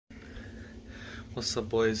What's up,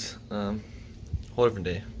 boys? Whole different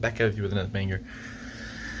day. Back at you with another banger.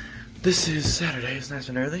 This is Saturday. It's nice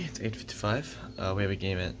and early. It's 8:55. We have a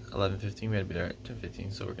game at 11:15. We had to be there at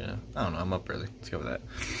 10:15, so we're gonna. I don't know. I'm up early. Let's go with that.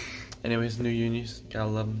 Anyways, new unis. Gotta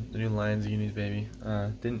love them. The new Lions unis, baby.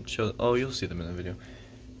 Didn't show. Oh, you'll see them in the video.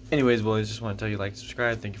 Anyways, boys, just want to tell you like,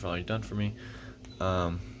 subscribe. Thank you for all you've done for me.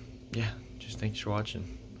 Yeah, just thanks for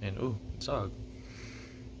watching. And ooh, dog.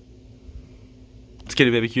 Let's get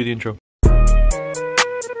it, baby. Cue the intro.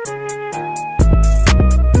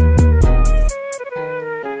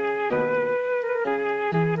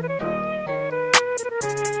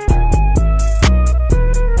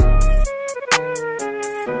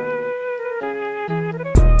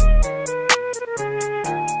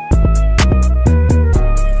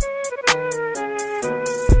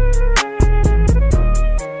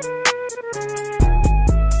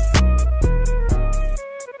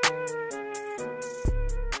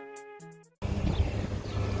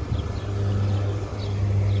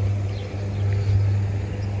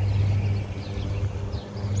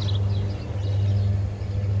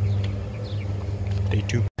 Day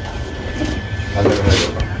 2.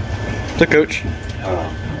 The coach.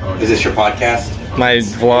 Is this your podcast? My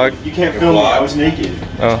vlog. You can't film me. I was naked.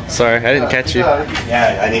 Oh, sorry, I didn't catch you.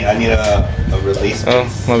 Yeah, I need a release. Oh,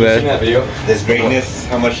 my bad. That video. This greatness.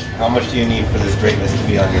 How much do you need for this greatness to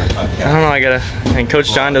be on your podcast? I don't know. And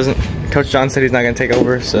Coach John doesn't. Coach John said he's not gonna take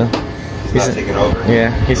over, so. He's not taking over.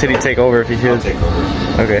 Yeah, he said he'd take over if he could. I'll take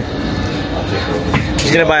over. Okay. I'll take over.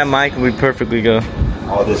 He's gonna buy a mic and we'd perfectly go.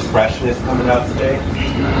 All this freshness coming out today.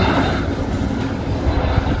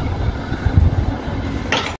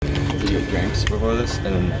 We get drinks before this,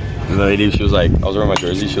 and the lady, she was like, I was wearing my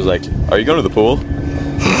jersey, she was like, "Are you going to the pool?"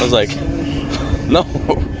 I was like, "No,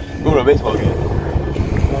 we're going to a baseball game."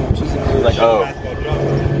 She was like, "Oh."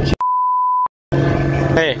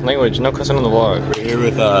 Hey, language, no cussing on the vlog. We're here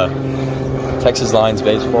with Texas Lions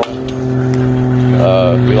baseball.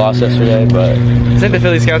 We lost yesterday, but Is that the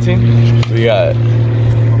Philly Scout team?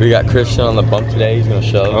 we got Christian on the bump today. He's gonna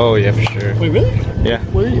show. Oh yeah, for sure. Wait, really? Yeah.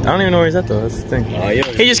 Where are you? I don't even know where he's at though. That's the thing.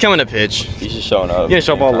 He just coming to pitch. He's just showing up. He's gonna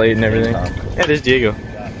show up all late and everything. Yeah, there's Diego.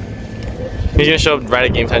 He's gonna show up right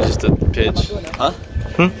at game time just to pitch. Huh?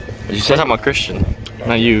 Did you say something about Christian?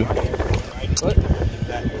 Not you. What?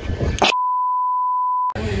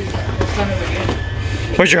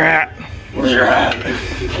 Where's your hat? Where's your hat?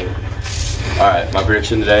 Alright, my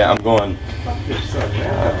prediction today, I'm going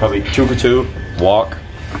probably 2 for 2, walk,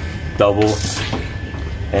 double,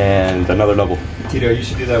 and another double. Tito, you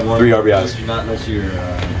should do that one. 3 RBIs. Who would you not let your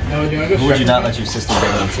who would you not let your sister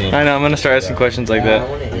bring on the team? I know, I'm gonna start asking questions like that.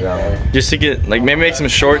 Yeah. Just to get, like, maybe make some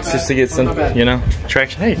shorts just to get some, you know,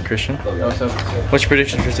 traction. Hey, Christian. What's your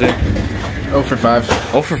prediction for today? 0 for 5.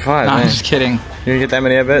 0 for 5, Nah, man. I'm just kidding. You gonna get that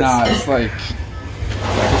many at bats? Nah, it's like...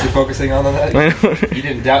 What you're focusing on that? You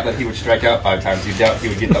didn't doubt that he would strike out 5 times. You doubt he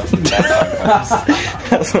would get up to the bat 5 times.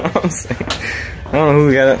 That's what I'm saying. I don't know who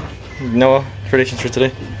we got it. Noah, predictions for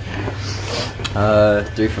today?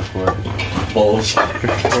 3 for 4. Bullshit.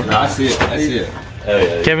 No, I see it. I see it. Hell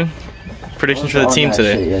yeah. Kevin, predictions for the team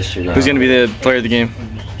today? Who's gonna be the player of the game?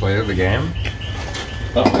 Player of the game?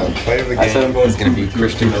 Player of the game is going to be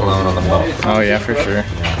Christian Cologne on the ball. Oh yeah, for sure.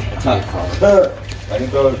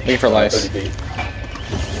 Looking for lice.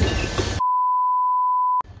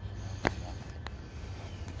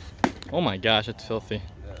 Oh my gosh, that's filthy.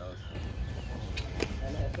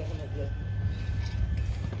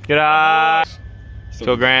 Good eye.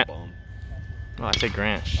 Go Grant. Oh, I said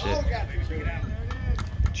Grant. Shit.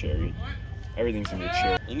 Cherry. Everything's gonna be a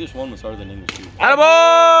cherry. English 1 was harder than English 2.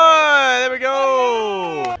 Attaboy! There we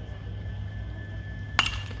go.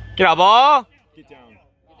 Get out, ball. Get down.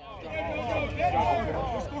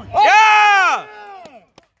 Yeah!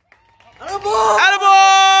 Attaboy! Attaboy!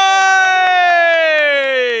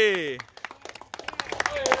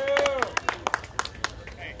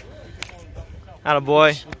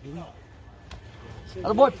 Attaboy.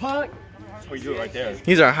 Attaboy, punk! Oh, you do it right there.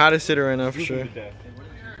 He's our hottest hitter right now for sure.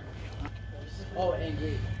 Oh,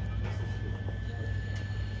 angry.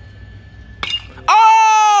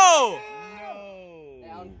 Oh!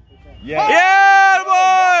 Down. Yeah,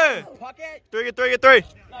 boy! Get three.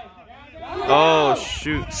 Oh,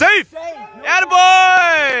 shoot. Safe!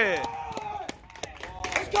 Attaboy!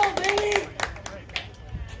 Let's go, baby!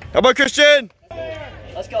 How about Christian?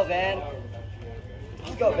 Let's go, Van.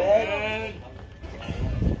 Let's go, Van.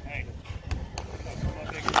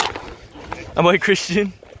 How about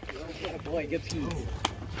Christian? Boy, good piece.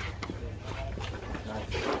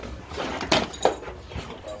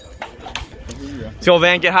 Let's go,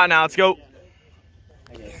 Van. Get hot now. Let's go.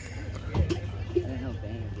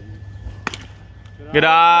 Good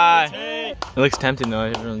eye. It looks tempting though.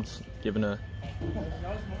 Everyone's giving a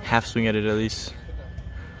half swing at it at least.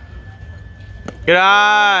 Good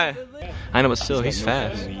eye. I know, but still, he's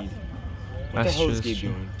fast. That's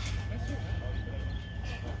true.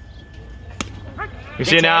 You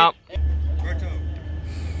see it now.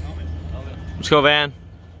 Let's go, Van.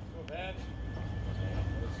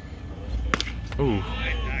 Ooh.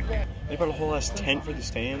 They brought a whole ass tent for the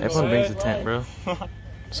stands. Everyone brings a tent, bro.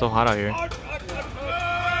 It's so hot out here.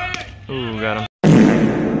 Ooh, got him.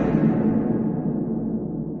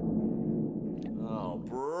 Oh,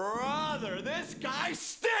 brother, this guy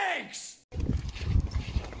stinks!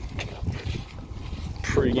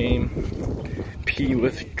 Pre-game pee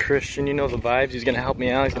with Christian. You know the vibes. He's gonna help me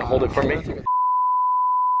out. He's gonna hold it for me.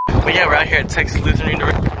 But yeah, we're out here at Texas Lutheran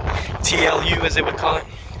University. TLU, as they would call it.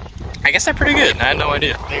 I guess they're pretty good. I had no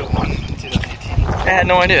idea. They won in 2018. I had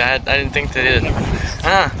no idea. I didn't think they did. Me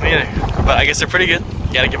either. But I guess they're pretty good.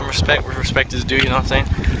 You gotta give them respect where respect is due, you know what I'm saying?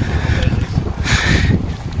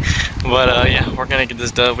 But yeah, we're gonna get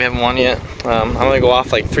this dub. We haven't won yet. I'm gonna go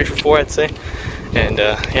off like 3 for 4, I'd say. And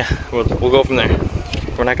yeah, we'll go from there.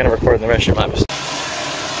 We're not gonna record the rest of your lives.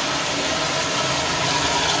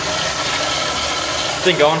 It's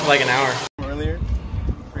been going for like an hour. Earlier,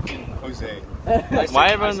 freaking Jose. Why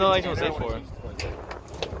everyone don't like Jose for?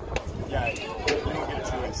 Yeah, you don't get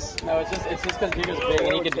a choice. No, it's just because he was big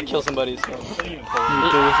and he could kill somebody. So. He'd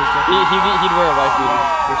He'd wear a wife beater.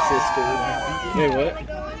 Your sister. Wait, what?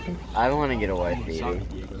 I don't want to get a wife beater.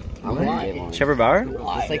 I'm gonna get one. Trevor Bauer?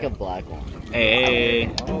 Just like a black one. Hey.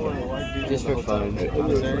 Just for fun.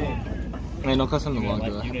 Hey, don't cuss him the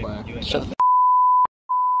vlog, though. Shut the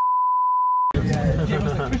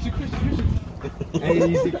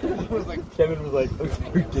Kevin was like, "Looks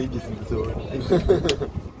pretty dangerous in the sword."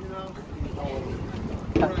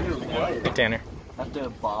 Hey, Tanner. After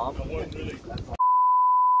Bob.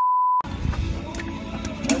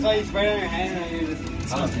 That's why you spray it on your hand and you just...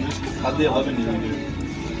 How'd the 11 do?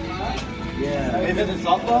 Yeah. Is it the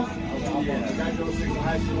softball? Yeah.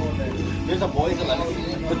 There's a boys 11.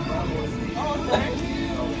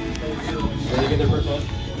 Did they get their first one?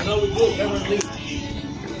 No, we did. Everyone leave.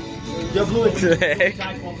 Yo, Blue, we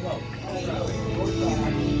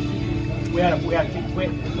had to keep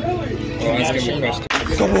quick.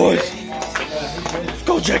 Let's go, boys. Let's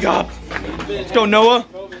go, Jacob. Let's go, Noah.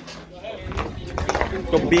 Let's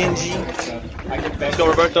go, Benji. Let's go,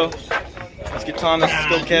 Roberto. Let's get Thomas. Let's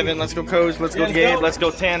go, Kevin. Let's go, Coach. Let's go, Gabe. Let's go,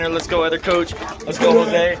 Tanner. Let's go, other coach. Let's go,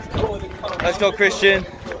 Jose. Let's go, Christian.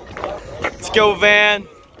 Let's go, Van.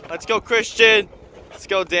 Let's go, Christian. Let's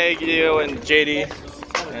go, Dagu and JD.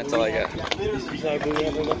 That's all I got.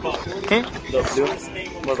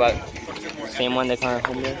 What about it? Same one they call it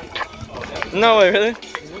home there. No way, really?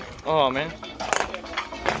 Oh, man.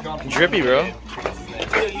 Drippy, bro. You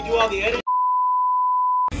do all the editing.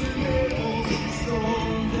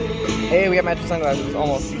 Hey, we got matching sunglasses,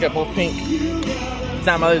 almost. We got both pink. It's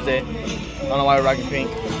not Mother's Day. I don't know why we're rocking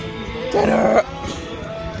pink. Dinner!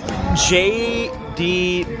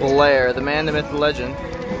 J.D. Blair, the man, the myth, the legend.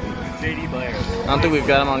 J.D. Blair. I don't think we've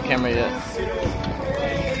got him on camera yet.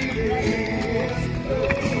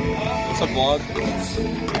 What's up, vlog?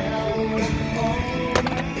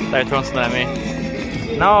 They're throwing something at me.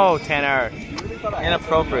 No, Tanner.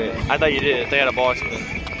 Inappropriate. I thought you did. They had a ball spin.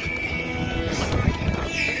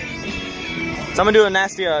 Someone do a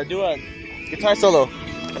nasty, do a guitar solo.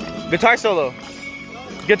 Guitar solo.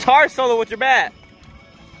 Guitar solo with your bat.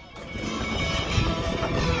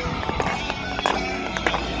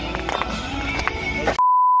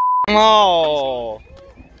 Oh.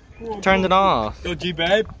 Turned it off. Go,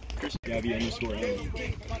 G-Babe. Gabby_N.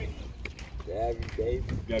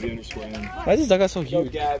 Gabby_N. Why is this dugout so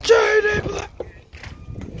huge? JD Black.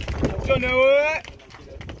 Go, Noah.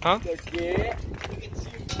 Huh?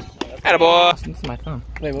 Attaboy. This is my thumb.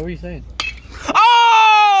 Wait, what were you saying?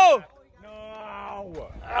 Oh! No.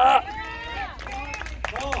 I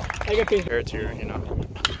got paid. Hurts here, you know.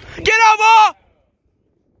 Get over!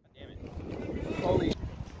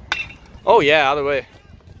 Oh yeah, other way.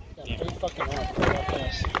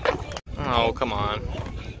 Oh, come on.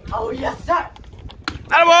 Oh, yes, sir!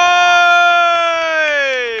 Attaboy!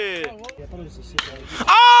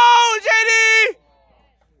 Oh, JD!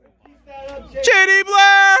 JD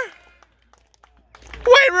Blair!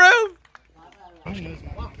 Weight room!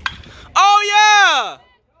 Oh yeah!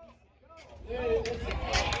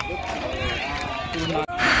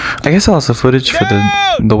 I guess I lost the footage for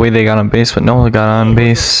the way they got on base, but Noah got on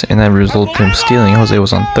base, and that resulted in him stealing. Jose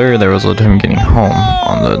was on third, that resulted in him getting home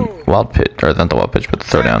on the wild pitch, or not the wild pitch, but the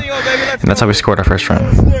throw down. And that's how we scored our first run.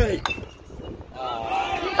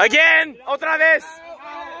 Again! Otra vez!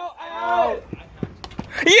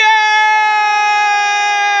 Yeah!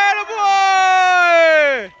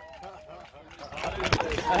 Boy!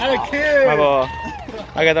 I had a kid. My ball.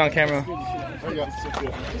 I got that on camera. There you go.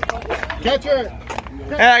 Catcher.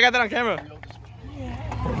 Hey, I got that on camera.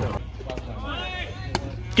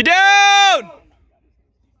 Get down!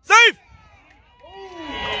 Safe!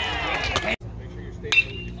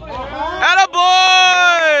 Attaboy!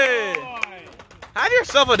 Have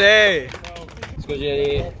yourself a day. Let's go,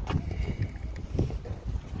 JD.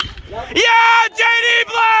 Yeah, JD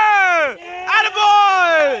Blur!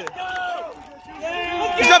 Attaboy!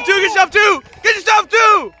 Get yourself two, get yourself two! Get yourself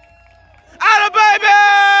two! Atta baby!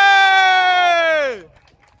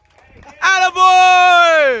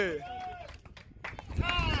 Attaboy!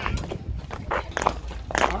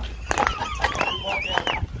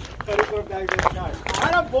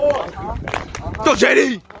 Go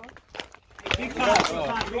JD! Big time, big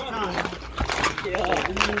time, big time.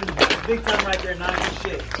 Big time right there, not good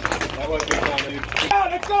shit. That was big time, dude.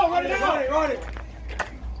 Let's go, run it out. Run it.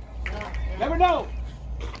 Never know.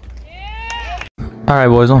 Alright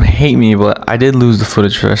boys, don't hate me, but I did lose the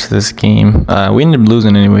footage for the rest of this game. We ended up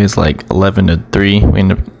losing anyways, like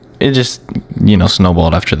 11-3. It just, you know,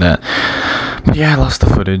 snowballed after that. But yeah, I lost the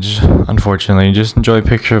footage, unfortunately. Just enjoy a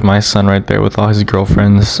picture of my son right there with all his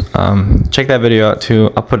girlfriends. Check that video out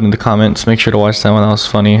too. I'll put it in the comments. Make sure to watch that one. That was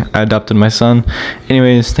funny. I adopted my son.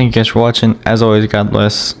 Anyways, thank you guys for watching. As always, God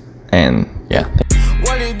bless. And yeah.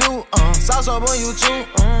 What it do? Sauce up on you too.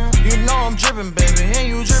 You know I'm dripping, baby, and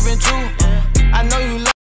you dripping too. I know you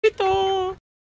love